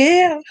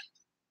 Yeah.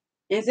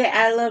 It said,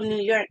 I love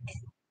New York.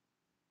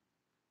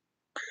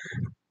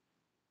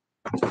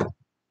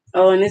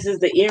 Oh, and this is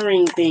the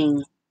earring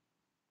thing.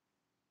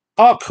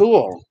 Oh,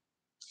 cool.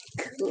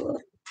 Cool.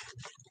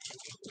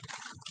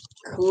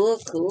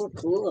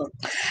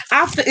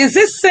 Is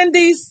this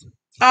Cindy's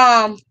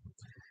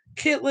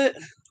kitlet?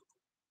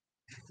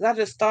 I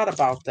just thought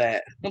about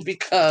that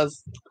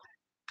because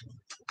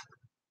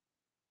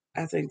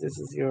I think this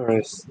is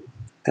yours.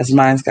 Because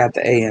mine's got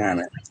the A on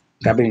it.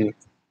 I mean,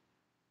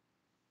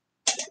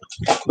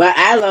 but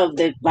I love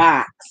this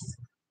box.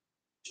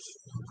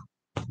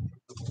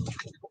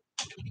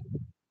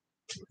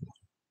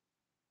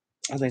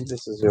 I think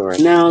this is yours.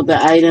 No,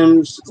 the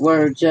items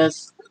were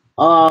just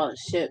all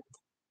shipped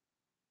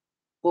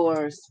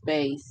for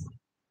space.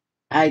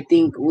 I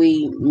think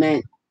we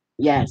meant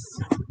yes.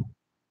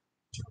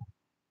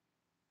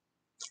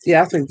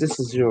 Yeah, I think this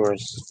is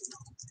yours.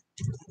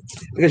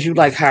 Because you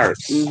like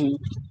hearts.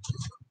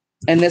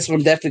 And this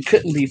one definitely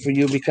couldn't be for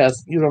you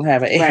because you don't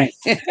have an A. Right.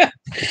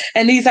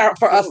 And these are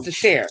for us to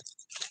share.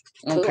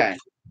 Okay.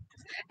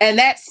 And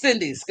that's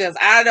Cindy's because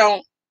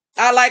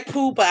I like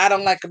Pooh, but I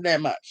don't like him that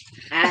much.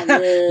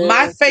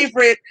 My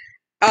favorite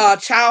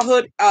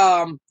childhood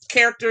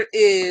character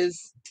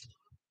is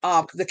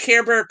the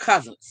Care Bear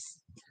cousins.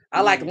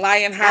 I like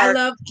Lionheart. I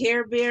love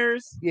Care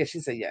Bears. Yeah, she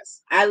said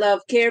yes. I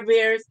love Care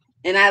Bears.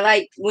 And I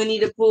like Winnie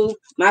the Pooh.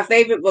 My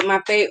favorite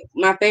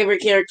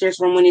characters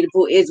from Winnie the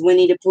Pooh is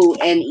Winnie the Pooh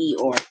and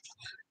Eeyore.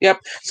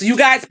 Yep. So you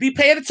guys be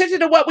paying attention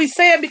to what we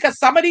saying because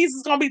some of these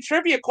is going to be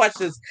trivia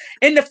questions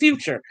in the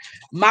future.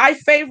 My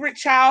favorite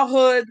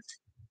childhood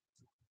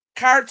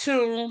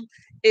cartoon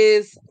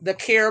is the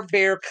Care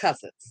Bear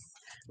cousins.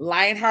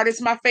 Lionheart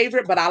is my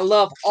favorite, but I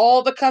love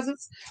all the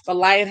cousins. But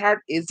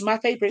Lionheart is my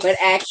favorite. But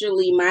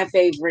actually, my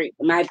favorite,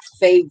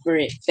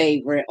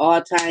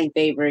 all-time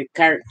favorite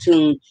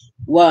cartoon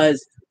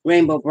was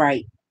Rainbow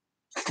Bright.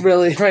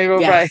 Really? Rainbow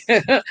Bright?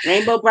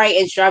 Rainbow Bright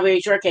and Strawberry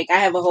Shortcake. I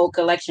have a whole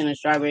collection of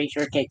Strawberry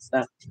Shortcake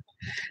stuff.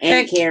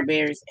 And Care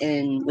Bears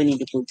and Winnie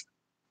the Pooh.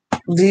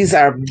 These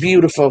are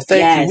beautiful.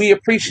 Thank you. We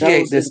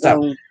appreciate this stuff.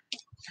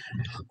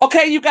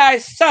 Okay, you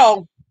guys.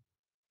 So,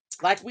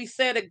 like we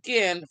said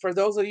again, for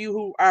those of you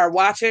who are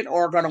watching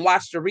or going to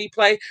watch the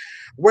replay,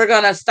 we're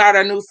going to start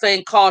a new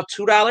thing called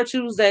 $2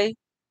 Tuesday.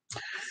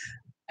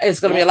 It's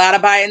going to be a lot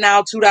of buying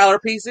now,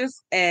 $2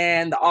 pieces,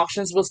 and the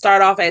auctions will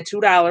start off at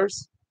 $2.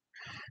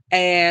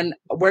 And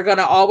we're going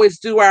to always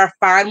do our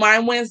Fine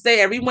Wine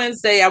Wednesday every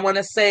Wednesday. I want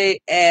to say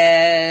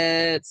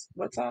at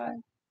what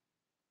time?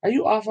 Are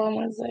you off on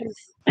Wednesdays?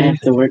 I have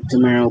to work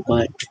tomorrow,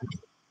 but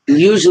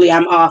usually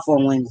I'm off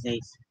on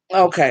Wednesdays.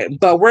 Okay,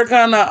 but we're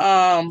going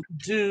to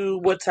do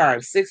what time?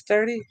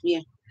 6:30? Yeah.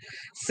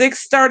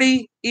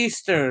 6:30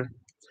 Eastern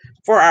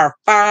for our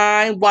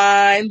Fine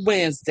Wine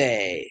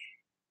Wednesday.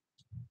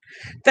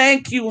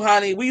 Thank you,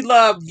 honey. We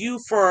love you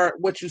for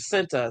what you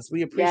sent us.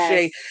 We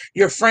appreciate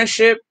your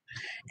friendship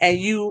and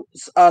you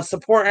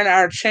supporting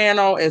our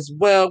channel as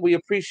well. We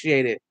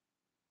appreciate it.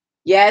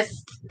 Yes,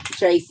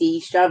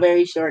 Tracy,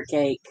 strawberry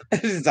shortcake.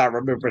 I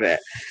remember that.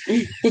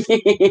 And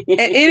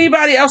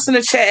anybody else in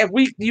the chat,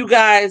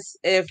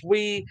 if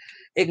we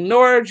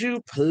ignored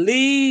you,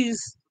 please.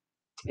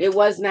 It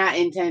was not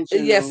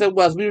intentional. Yes, it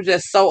was. We were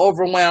just so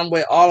overwhelmed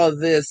with all of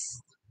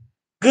this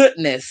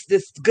goodness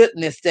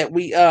that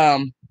we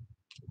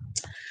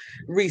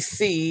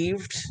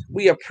received.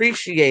 We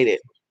appreciate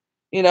it.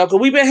 You know, because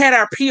we've been had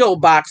our P.O.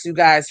 box, you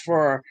guys,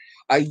 for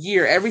a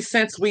year. Ever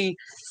since we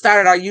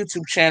started our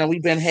YouTube channel,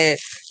 we've been had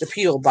the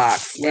P.O.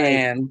 box. Right.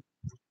 And,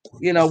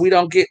 you know, we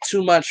don't get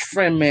too much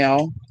friend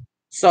mail.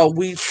 So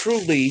we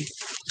truly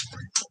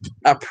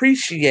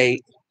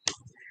appreciate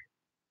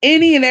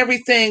any and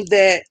everything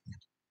that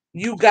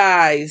you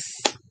guys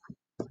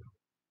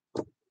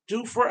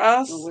do for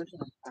us.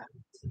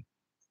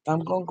 I'm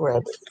going to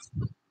grab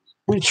it.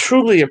 We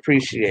truly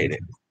appreciate it.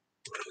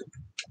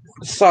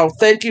 So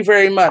thank you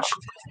very much.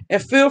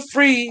 And feel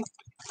free,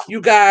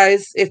 you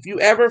guys, if you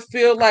ever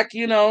feel like,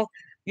 you know,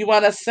 you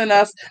want to send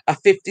us a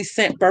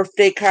 50-cent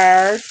birthday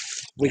card,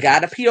 we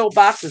got a P.O.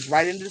 box. It's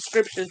right in the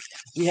description.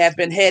 We have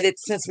been headed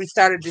since we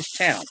started this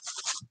channel.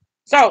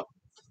 So,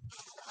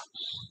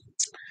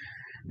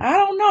 I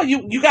don't know.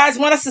 You guys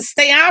want us to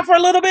stay on for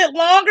a little bit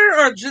longer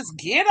or just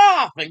get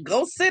off and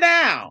go sit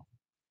down?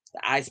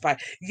 The Ice Pie.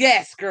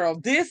 Yes,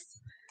 girl.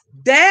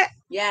 That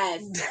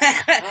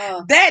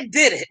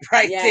did it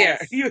right there.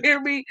 You hear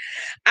me?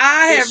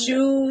 The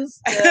shoes,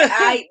 the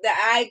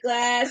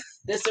eyeglass,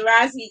 the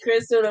Swarovski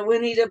crystal, the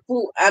Winnie the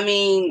Pooh. I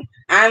mean,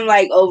 I'm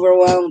like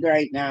overwhelmed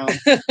right now.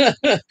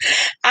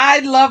 I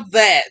love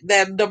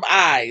them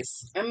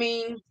eyes. I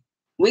mean,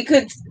 we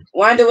could.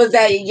 Wanda, was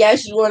that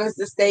yes? You want us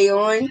to stay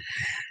on?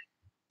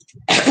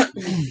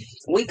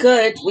 We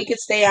could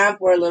stay on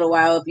for a little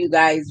while if you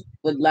guys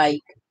would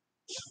like.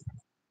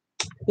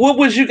 What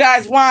would you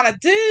guys want to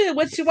do?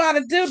 What you want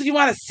to do? Do you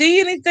want to see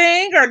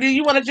anything? Or do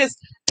you want to just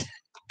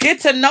get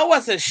to know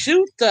us and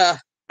shoot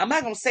I'm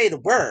not going to say the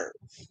word.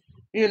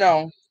 You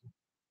know,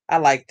 I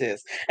like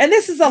this. And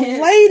this is a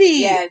lady.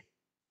 Yes.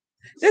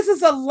 This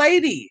is a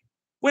lady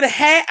with a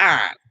hat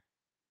on.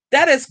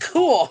 That is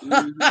cool.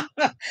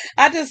 Mm-hmm.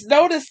 I just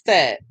noticed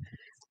that.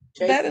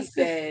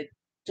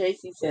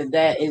 Tracy said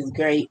that is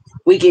great.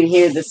 We can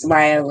hear the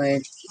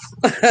smiling.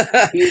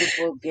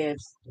 Beautiful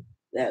gifts.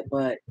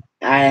 But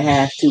I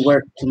have to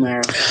work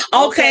tomorrow.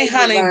 Okay,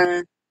 honey.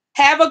 Bye.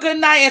 Have a good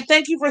night and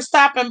thank you for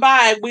stopping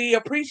by. We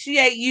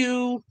appreciate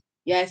you.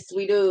 Yes,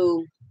 we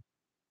do.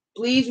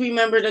 Please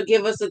remember to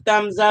give us a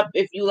thumbs up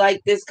if you like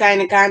this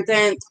kind of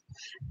content.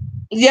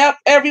 Yep,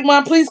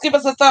 everyone, please give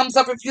us a thumbs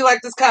up if you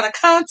like this kind of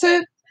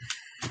content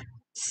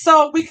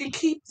so we can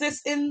keep this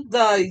in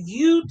the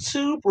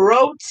YouTube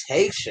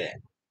rotation.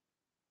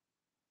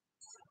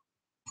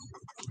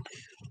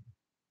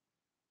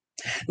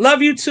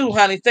 Love you too,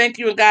 honey. Thank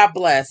you and God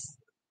bless.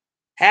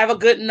 Have a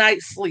good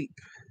night's sleep.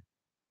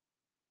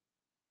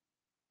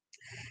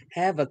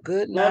 Have a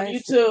good night. Love you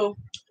too.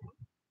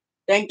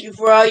 Thank you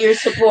for all your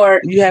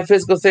support. You have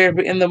physical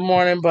therapy in the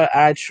morning, but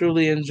I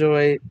truly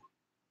enjoyed.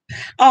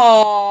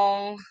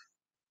 Oh.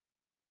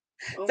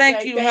 Okay,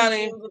 thank you,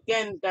 honey. You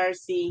again,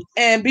 Darcy.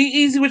 And be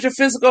easy with your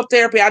physical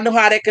therapy. I know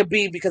how that could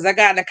be because I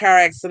got in a car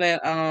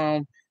accident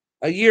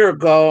a year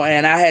ago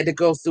and I had to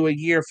go through a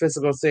year of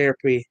physical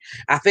therapy.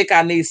 I think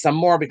I need some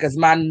more because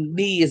my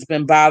knee has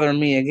been bothering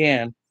me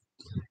again.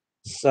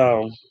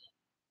 So.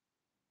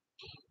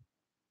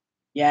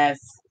 Yes.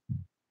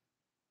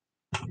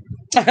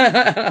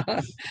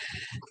 Yeah.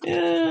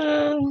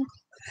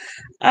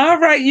 All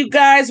right, you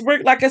guys.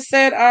 We're like I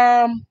said,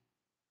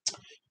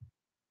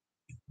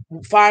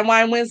 Fine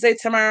Wine Wednesday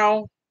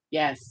tomorrow.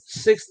 Yes.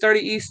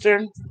 6:30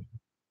 Eastern.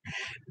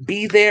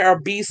 Be there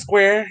or be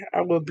square. I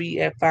will be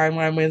at Fine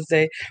Wine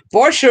Wednesday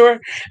for sure.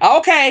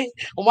 Okay,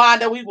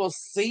 Wanda, we will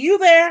see you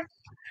there.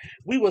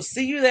 We will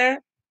see you there.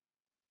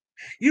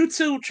 You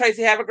too,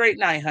 Tracy. Have a great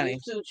night, honey.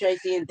 You too,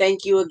 Tracy, and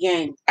thank you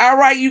again. All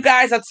right, you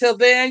guys. Until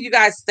then, you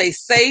guys stay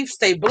safe,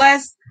 stay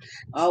blessed.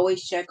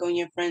 Always check on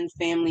your friends,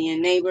 family,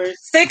 and neighbors.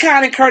 Stay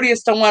kind and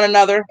courteous to one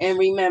another. And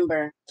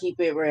remember, keep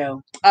it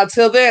real.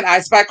 Until then, I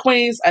Spy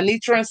Queens,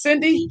 Anitra and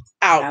Cindy,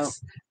 out.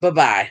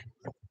 Bye-bye.